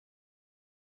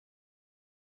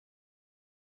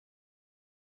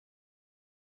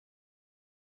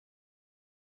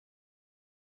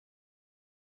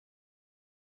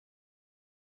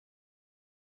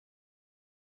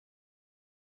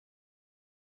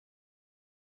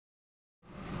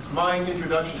my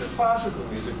introduction to classical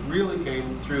music really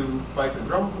came through fife and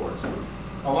drum corps.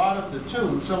 A lot of the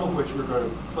tunes, some of which we're going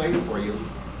to play for you,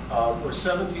 were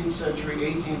 17th century,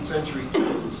 18th century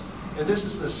tunes. And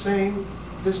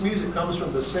this music comes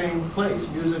from the same place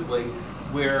musically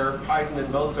where Haydn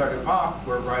and Mozart and Bach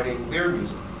were writing their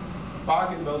music.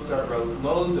 Bach and Mozart wrote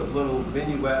loads of little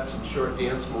minuets and short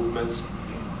dance movements.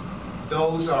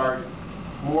 Those are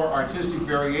more artistic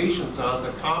variations on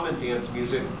the common dance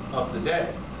music of the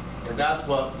day. And that's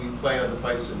what we play on the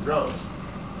fifes and drums.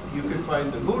 You can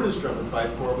find the Buddhist drum and fife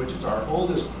corps, which is our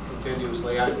oldest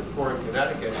continuously active corps in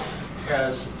Connecticut,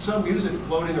 has some music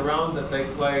floating around that they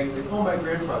play. Oh, my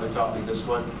grandfather taught me this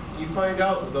one. You find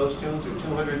out that those tunes are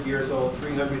 200 years old,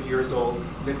 300 years old.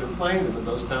 They've been playing them in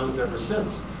those towns ever since.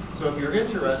 So if you're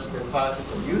interested in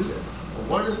classical music, a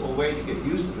wonderful way to get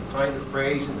used to the kind of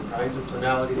phrase and the kinds of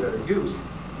tonality that are used.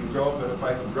 You grow up in a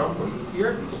fife and drum corps, you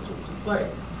hear these tunes and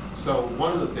play. So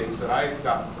one of the things that I've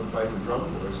gotten from fife and drum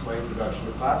corps is my introduction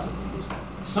to classical music.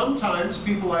 Sometimes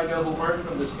people I know who aren't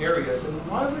from this area say,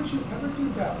 why would you ever do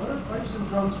that? What are fifes and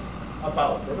drums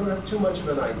about? They don't have too much of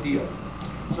an idea.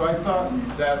 So I thought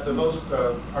that the most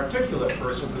articulate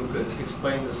person who could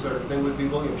explain this sort of thing would be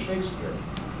William Shakespeare,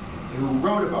 who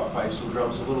wrote about fifes and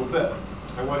drums a little bit.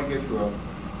 I want to give you a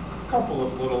couple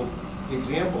of little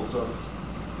examples of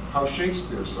how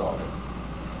Shakespeare saw it.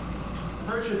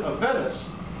 Merchant of Venice,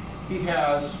 he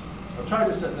has, I'll try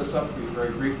to set this up for you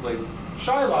very briefly.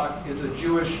 Shylock is a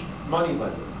Jewish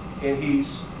moneylender, and he's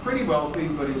pretty wealthy,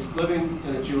 but he's living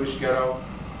in a Jewish ghetto,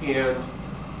 and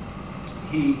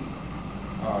he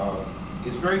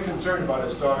is very concerned about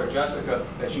his daughter Jessica,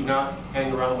 that she not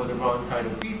hang around with the wrong kind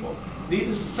of people.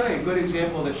 Needless to say, a good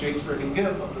example that Shakespeare can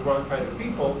give of the wrong kind of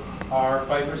people are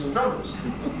fifers and drummers.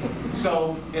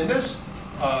 So in this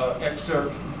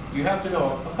excerpt, you have to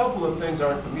know a couple of things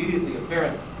aren't immediately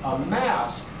apparent. A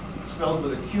masque, spelled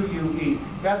with a Q-U-E,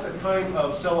 that's a kind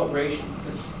of celebration.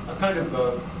 It's a kind of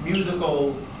a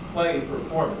musical play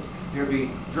performance. There'd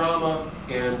be drama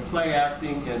and play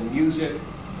acting and music,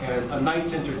 and a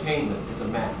night's entertainment is a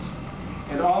masque.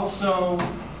 And also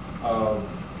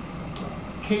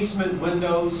casement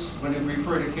windows. When you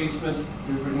refer to casements,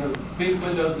 you refer to big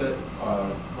windows that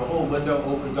the whole window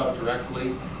opens up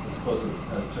directly, as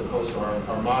opposed to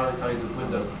our modern kinds of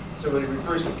windows. So when he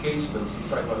refers to casements, he's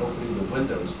talking about opening the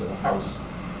windows to the house.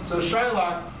 So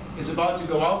Shylock is about to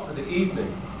go out for the evening,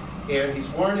 and he's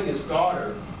warning his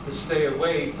daughter to stay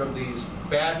away from these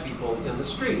bad people in the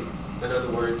street. In other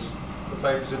words, the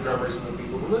fifers and drummers and the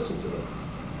people who listen to them.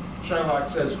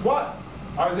 Shylock says, "What?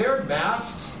 Are there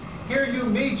masks? Hear you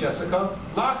me, Jessica.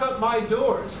 Lock up my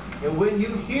doors, and when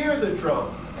you hear the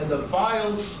drum and the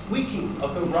vile squeaking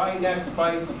of the wry-necked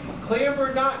fife,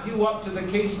 clamber not you up to the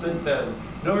casement then,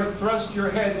 nor thrust your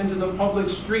head into the public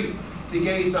street to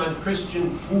gaze on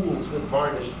Christian fools with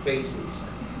varnished faces.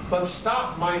 But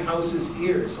stop mine house's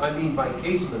ears, I mean my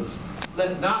casements.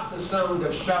 Let not the sound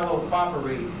of shallow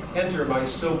foppery enter my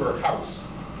sober house."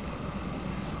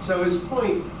 So his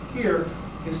point here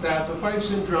is that the fifes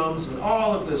and drums and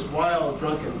all of this wild,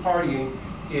 drunken partying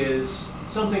is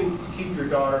something to keep your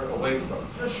daughter away from.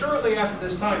 Just shortly after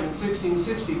this time, in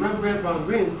 1660, Rembrandt van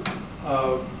Rijn,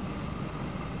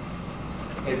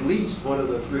 at least one of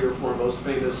the 3 or 4 most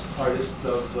famous artists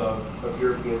of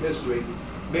European history,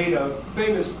 made a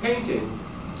famous painting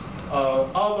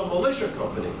of a militia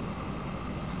company.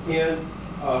 And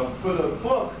for the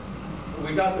book,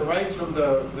 we got the rights from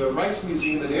the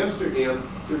Rijksmuseum in Amsterdam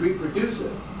to reproduce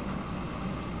it.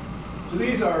 So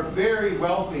these are very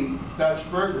wealthy Dutch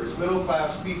burghers,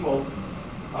 middle-class people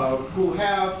who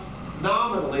have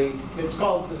nominally, it's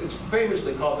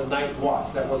famously called the night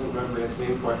watch. That wasn't Rembrandt's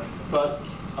name for it. But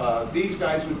these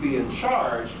guys would be in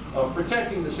charge of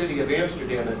protecting the city of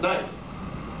Amsterdam at night.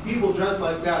 People dressed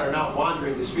like that are not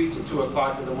wandering the streets at 2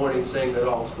 o'clock in the morning saying that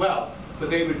all's well, but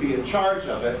they would be in charge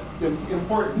of it. It's an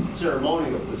important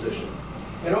ceremonial position.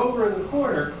 And over in the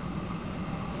corner,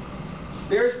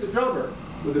 there's the drummer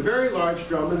with a very large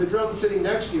drum, and the drum sitting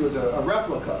next to you is a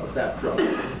replica of that drum.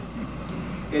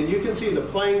 And you can see the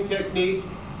playing technique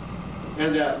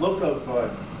and that look of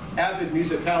avid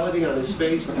musicality on his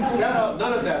face.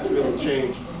 None of that's really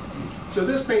changed. So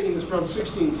this painting is from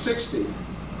 1660,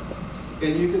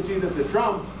 and you can see that the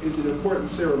drum is an important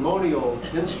ceremonial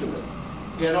instrument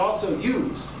and also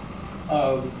used.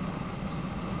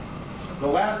 The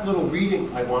last little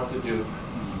reading I want to do,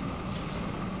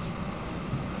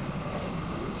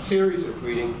 series of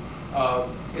reading,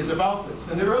 is about this.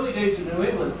 In the early days of New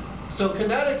England, so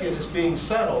Connecticut is being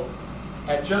settled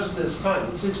at just this time.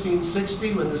 In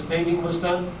 1660, when this painting was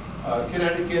done,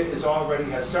 Connecticut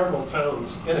has several towns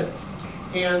in it.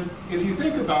 And if you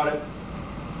think about it,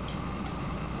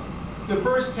 the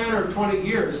first 10 or 20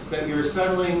 years that you're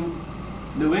settling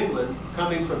New England,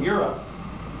 coming from Europe,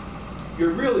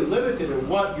 you're really limited in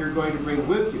what you're going to bring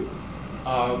with you.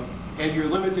 And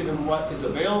you're limited in what is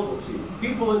available to you.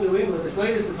 People in New England, as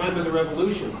late as the time of the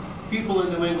Revolution, people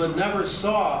in New England never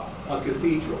saw a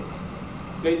cathedral.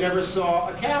 They never saw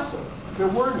a castle. There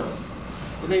were none.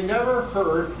 And they never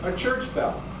heard a church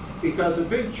bell, because a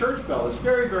big church bell is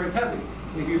very, very heavy.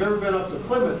 If you've ever been up to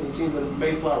Plymouth and seen the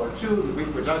Mayflower II, the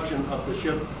reproduction of the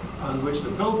ship on which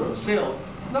the Pilgrims sailed,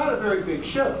 not a very big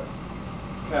ship.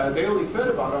 They only fit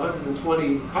about 120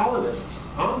 colonists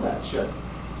on that ship.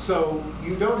 So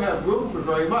you don't have room for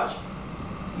very much.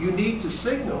 You need to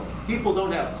signal. People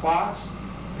don't have clocks.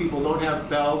 People don't have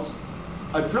bells.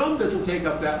 A drum doesn't take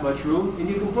up that much room, and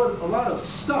you can put a lot of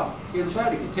stuff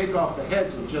inside. You can take off the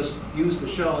heads and just use the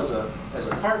shell as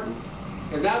a carton.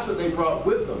 And that's what they brought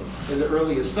with them in the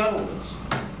earliest settlements.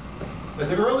 In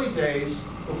the early days,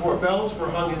 before bells were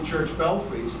hung in church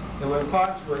belfries, and when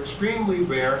clocks were extremely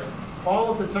rare,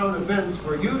 all of the town events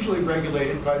were usually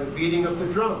regulated by the beating of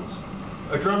the drums.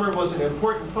 A drummer was an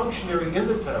important functionary in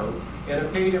the town and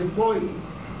a paid employee.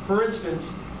 For instance,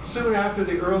 soon after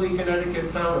the early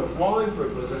Connecticut town of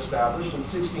Wallingford was established in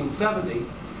 1670,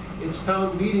 its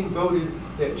town meeting voted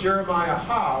that Jeremiah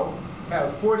Howe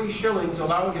have 40 shillings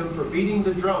allowed him for beating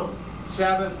the drum,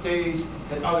 Sabbath days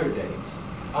and other days.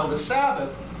 On the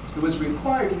Sabbath, it was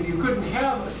required. You couldn't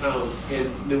have a town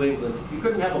in New England. You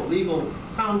couldn't have a legal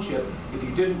township if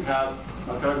you didn't have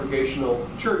a congregational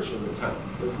church in the town.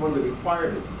 It was one of the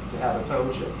requirements to have a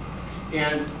township.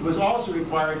 And it was also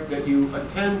required that you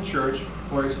attend church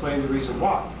or explain the reason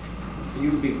why.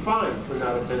 You would be fined for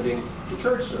not attending the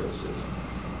church services.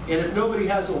 And if nobody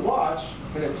has a watch,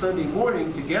 and it's Sunday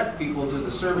morning to get people to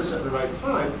the service at the right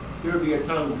time, there would be a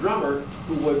town drummer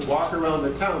who would walk around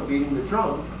the town beating the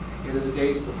drum. And in the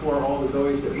days before all the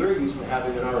noise that we're used to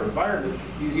having in our environment,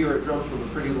 you'd hear a drum from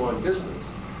a pretty long distance.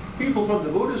 People from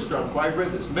the Buddhist drum, I've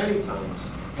read this many times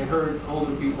and heard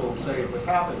older people say it would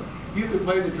happen. You could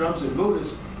play the drums in Buddhist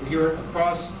and hear it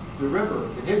across the river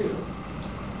in Higgin.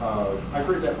 I've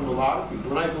heard that from a lot of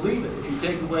people, and I believe it. If you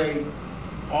take away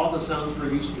all the sounds we're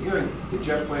used to hearing, the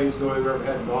jet planes going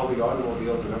overhead and all the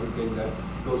automobiles and everything that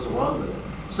goes along with it.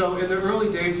 So in the early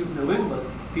days of New England,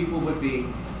 people would be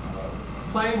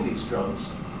playing these drums,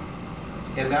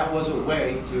 and that was a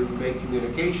way to make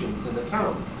communication in the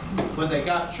town. When they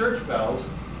got church bells,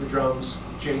 the drums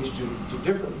changed to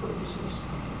different purposes.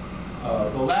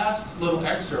 The last little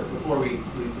excerpt before we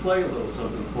play a little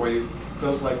something for you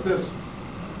goes like this.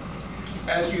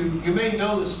 As you may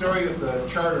know the story of the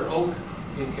Charter Oak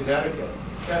in Connecticut.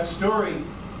 That story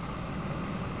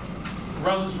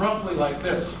runs roughly like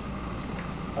this.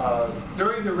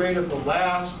 During the reign of the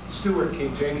last Stuart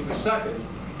king, James II,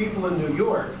 people in New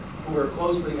York, who were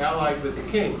closely allied with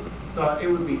the king, thought it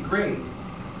would be great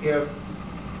if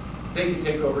they could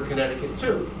take over Connecticut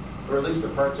too, or at least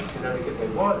the parts of Connecticut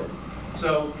they wanted.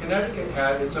 So Connecticut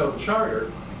had its own charter,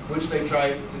 which they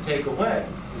tried to take away.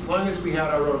 As long as we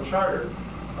had our own charter,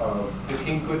 the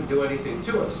king couldn't do anything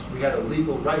to us. We had a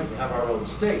legal right to have our own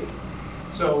state.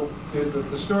 So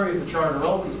the story of the Charter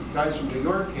Oak is the guys from New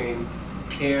York came,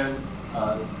 and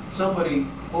somebody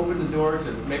opened the door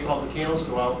to make all the candles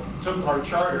go out, took our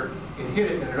charter and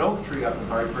hid it in an oak tree up in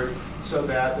Hartford so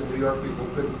that the New York people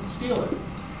couldn't steal it.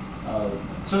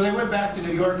 So they went back to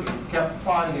New York and kept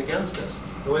plotting against us.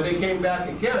 And when they came back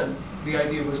again, the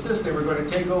idea was this: they were going to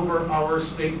take over our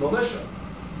state militia.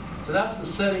 So that's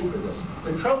the setting for this.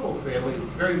 The Trumbull family,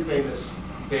 a very famous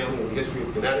family in the history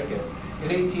of Connecticut. In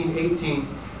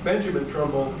 1818, Benjamin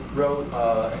Trumbull wrote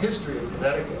a history of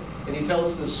Connecticut, and he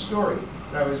tells this story.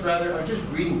 And I was just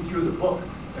reading through the book,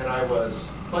 and I was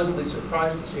pleasantly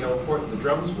surprised to see how important the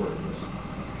drums were in this.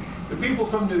 The people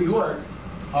from New York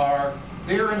are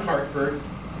there in Hartford,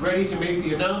 ready to make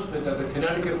the announcement that the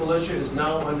Connecticut militia is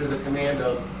now under the command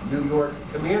of New York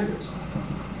commanders,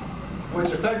 which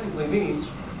effectively means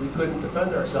we couldn't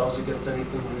defend ourselves against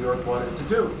anything New York wanted to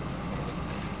do.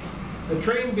 A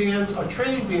trained band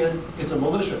is a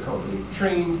militia company,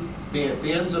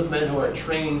 bands of men who are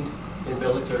trained in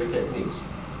military techniques,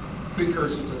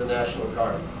 precursor to the National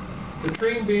Guard. The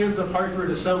trained bands of Hartford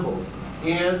assembled,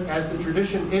 and as the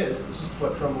tradition is, this is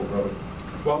what Trumbull wrote,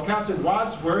 while Captain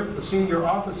Wadsworth, the senior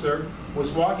officer,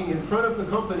 was walking in front of the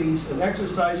companies and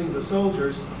exercising the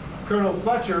soldiers, Colonel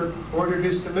Fletcher ordered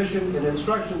his commission and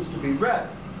instructions to be read.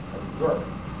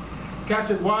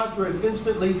 Captain Wadsworth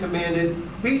instantly commanded,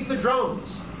 "Beat the drums!"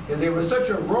 And there was such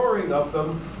a roaring of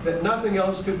them that nothing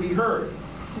else could be heard.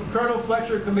 Colonel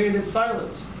Fletcher commanded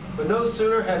silence, but no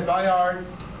sooner had Bayard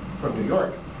from New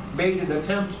York, made an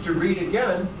attempt to read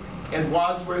again, and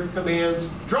Wadsworth commands,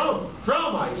 "Drum!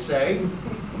 Drum, I say!"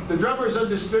 The drummers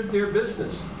understood their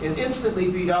business and instantly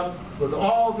beat up with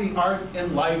all the art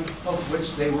and life of which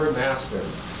they were master.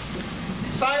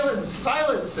 "Silence!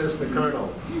 Silence!" says the colonel.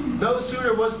 No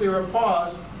sooner was there a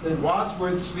pause than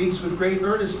Wadsworth speaks with great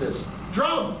earnestness.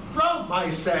 "Drum! Drum,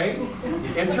 I say!"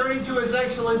 And turning to His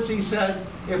Excellency said,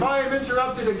 "If I am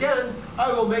interrupted again,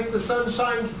 I will make the sun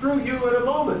shine through you in a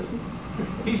moment."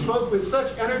 He spoke with such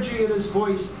energy in his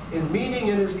voice and meaning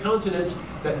in his countenance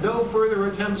that no further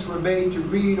attempts were made to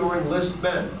read or enlist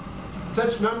men.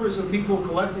 Such numbers of people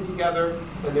collected together,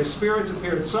 and their spirits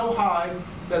appeared so high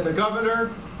that the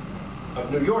governor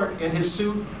of New York and his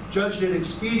suite judged it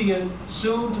expedient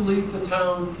soon to leave the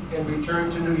town and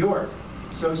return to New York.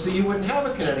 So you wouldn't have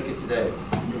a Connecticut today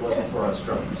if it wasn't for our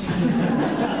struggles.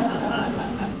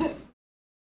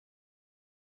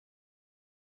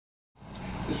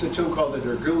 This is a tune called the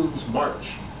Dragoons March.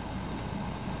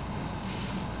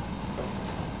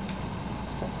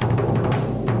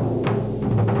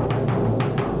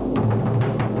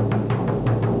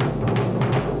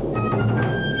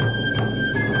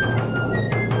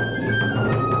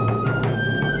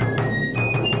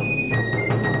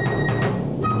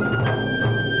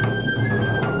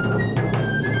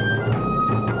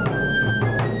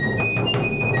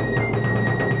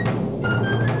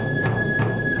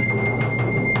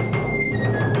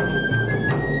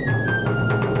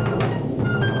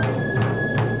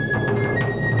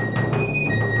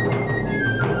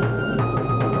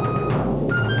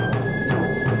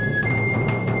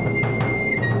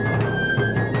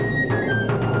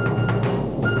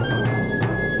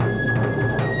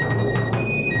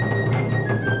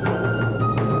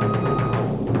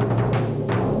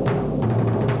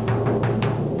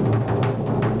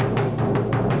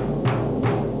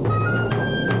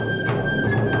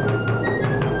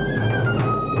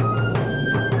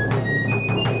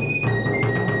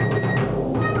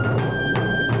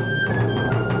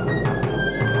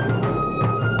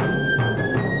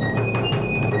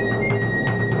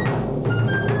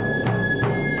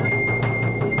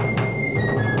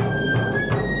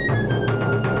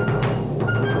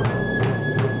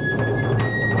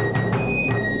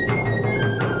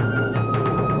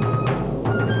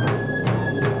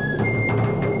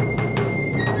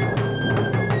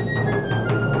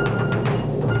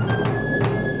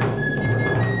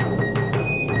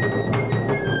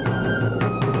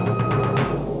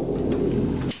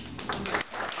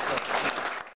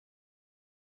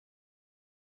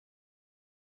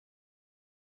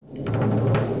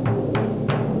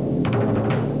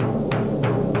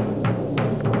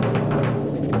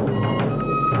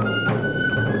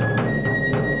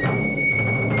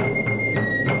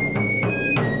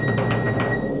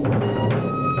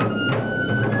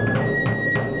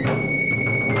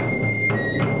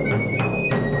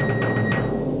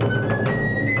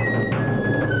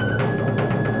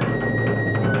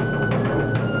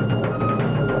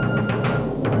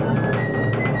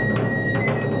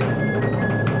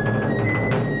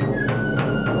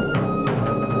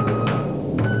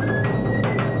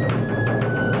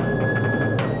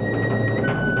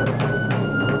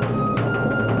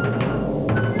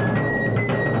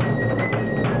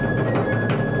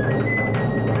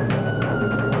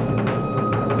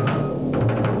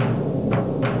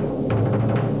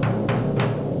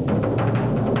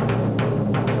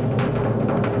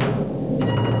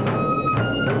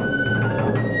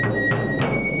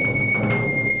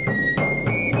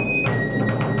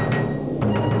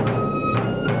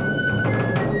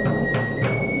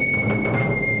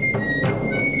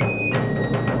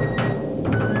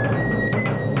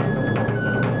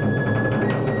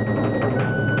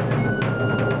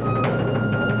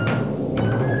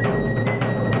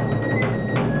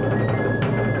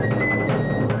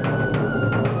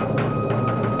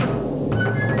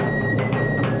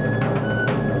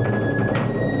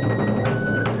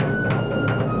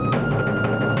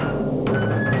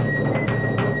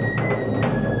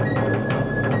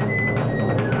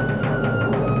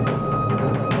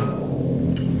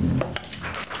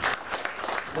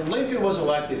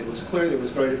 It was clear there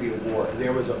was going to be a war. And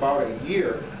there was about a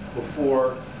year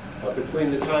before,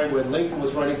 between the time when Lincoln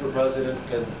was running for president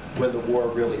and when the war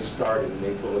really started in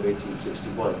April of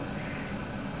 1861.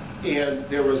 And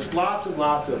there was lots and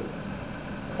lots of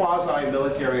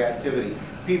quasi-military activity.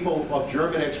 People of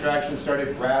German extraction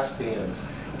started brass bands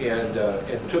and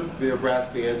took their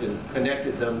brass bands and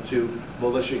connected them to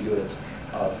militia units.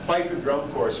 Fife and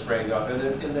drum corps sprang up,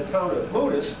 and in the town of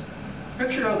Moodus,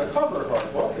 pictured on the cover of our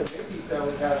book, and maybe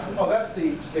we have, oh, that's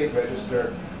the state register.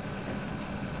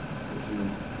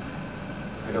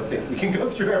 I I don't think we can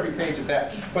go through every page of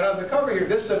that. But on the cover here,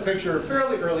 this is a picture, a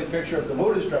fairly early picture of the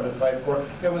Moodus Drum and Fife Corps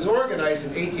that was organized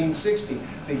in 1860,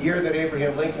 the year that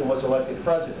Abraham Lincoln was elected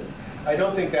president. I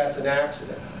don't think that's an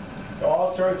accident.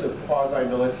 All sorts of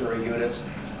quasi-military units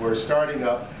were starting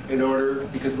up in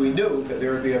order, because we knew that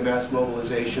there would be a mass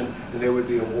mobilization and there would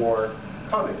be a war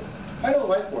coming. I don't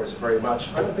like wars very much.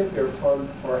 I don't think they're fun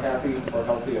or happy or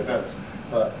healthy events.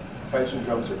 But fifes and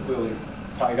drums are clearly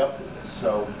tied up with this.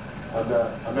 So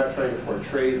I'm not trying to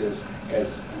portray this as,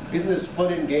 isn't this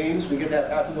fun in games? We get to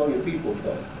have 500,000 people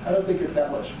killed. I don't think it's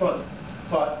that much fun.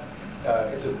 But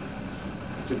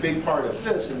it's a big part of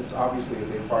this, and it's obviously a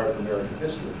big part of American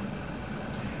history.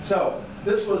 So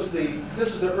this is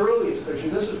the earliest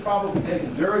picture. This was probably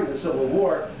taken during the Civil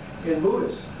War in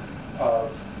Moodus.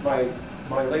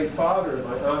 My late father and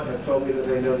my aunt have told me that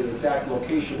they know the exact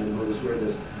location in Moodus where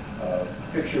this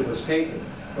picture was taken.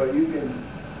 But you can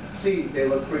see they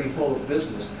look pretty full of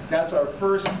business. That's our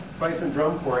first fife and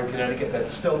drum corps in Connecticut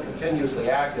that's still continuously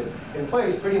active and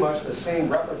plays pretty much the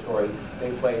same repertory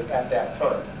they played at that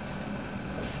time.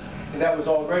 And that was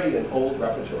already an old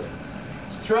repertory.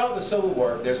 Throughout the Civil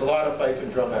War, there's a lot of fife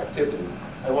and drum activity.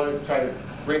 I want to try to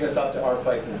bring us up to our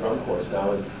fife and drum corps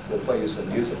now, and we'll play you some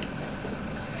music.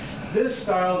 This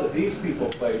style that these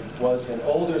people played was an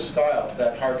older style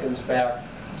that harkens back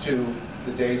to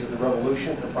the days of the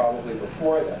Revolution and probably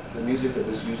before that, the music that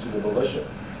was used in the militia.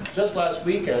 Just last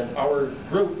weekend, our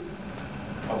group,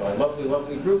 my lovely,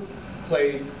 lovely group,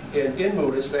 played in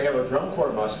Moodus. They have a drum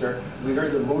corps muster. We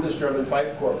heard the Moodus Drum and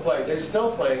Fife Corps play. They're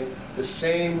still playing the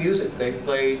same music they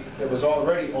played that was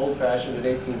already old-fashioned in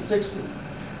 1860.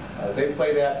 They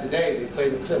play that today. They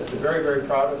played it since. They're very, very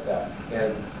proud of that.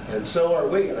 And so are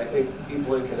we. And I think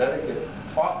people in Connecticut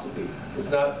ought to be.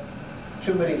 There's not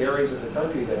too many areas of the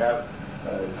country that have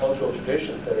cultural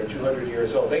traditions that are 200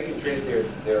 years old. They can trace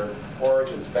their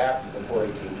origins back to before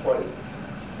 1820.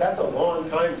 That's a long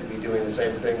time to be doing the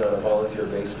same thing on a volunteer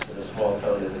basis in a small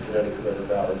town in the Connecticut River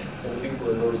Valley. And the people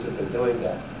in Moodus have been doing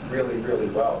that really, really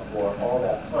well for all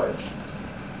that time.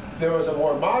 There was a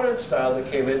more modern style that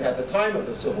came in at the time of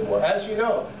the Civil War. As you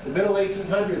know, the middle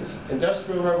 1800s,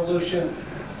 Industrial Revolution,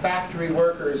 factory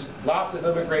workers, lots of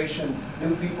immigration,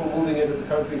 new people moving into the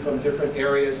country from different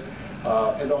areas,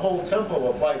 and the whole tempo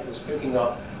of life was picking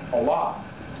up a lot.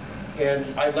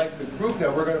 And I'd like the group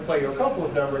now, we're going to play you a couple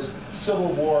of numbers,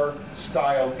 Civil War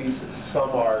style pieces.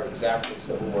 Some are exactly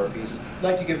Civil War pieces. I'd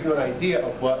like to give you an idea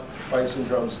of what fifes and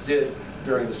drums did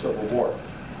during the Civil War.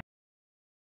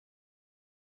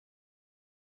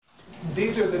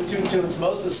 These are the two tunes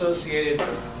most associated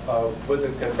with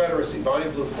the Confederacy. Bonnie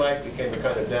Blue Flag became a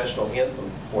kind of national anthem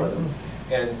for them.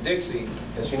 And Dixie,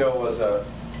 as you know, was a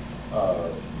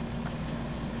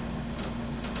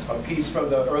piece from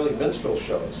the early minstrel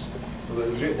shows. It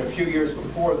was written a few years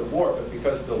before the war, but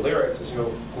because of the lyrics, as you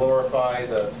know, glorify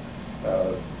the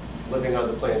living on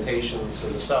the plantations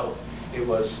of the South, it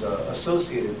was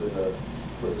associated with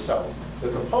the South.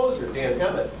 The composer, Dan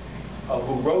Emmett,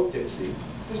 who wrote Dixie,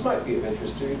 this might be of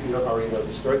interest to you if you don't already know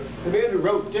the story. The man who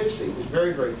wrote Dixie, which is a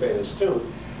very, very famous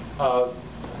tune,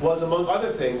 was, among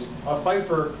other things, a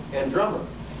fifer and drummer.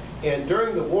 And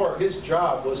during the war, his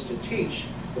job was to teach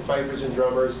the fifers and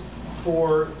drummers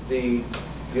for the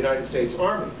United States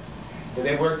Army. And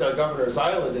they worked on Governor's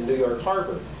Island in New York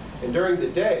Harbor. And during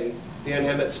the day, Dan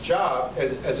Emmett's job,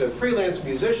 as a freelance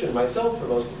musician myself for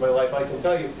most of my life, I can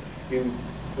tell you,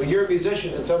 when you're a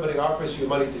musician and somebody offers you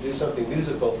money to do something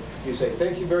musical, you say,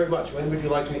 thank you very much. When would you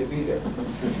like me to be there?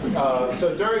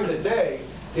 So during the day,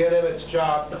 Dan Emmett's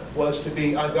job was to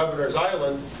be on Governor's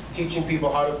Island teaching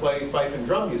people how to play fife and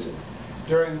drum music.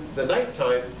 During the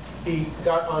nighttime, he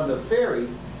got on the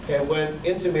ferry and went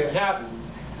into Manhattan,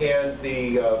 and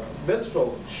the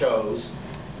minstrel shows,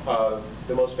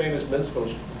 the most famous minstrel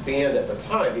band at the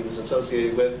time he was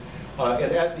associated with,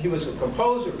 he was a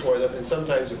composer for them and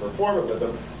sometimes a performer with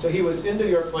them. So he was in New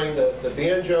York playing the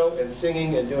banjo and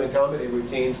singing and doing comedy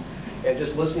routines and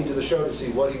just listening to the show to see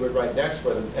what he would write next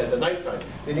for them at the nighttime.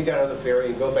 Then he got on the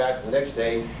ferry and go back the next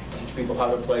day, teach people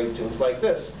how to play tunes like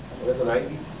this. And at the night,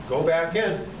 he'd go back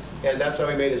in, and that's how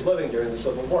he made his living during the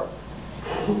Civil War.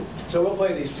 So we'll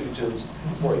play these two tunes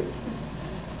for you.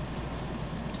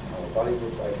 Bonnie Blue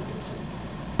Flag and Dixie.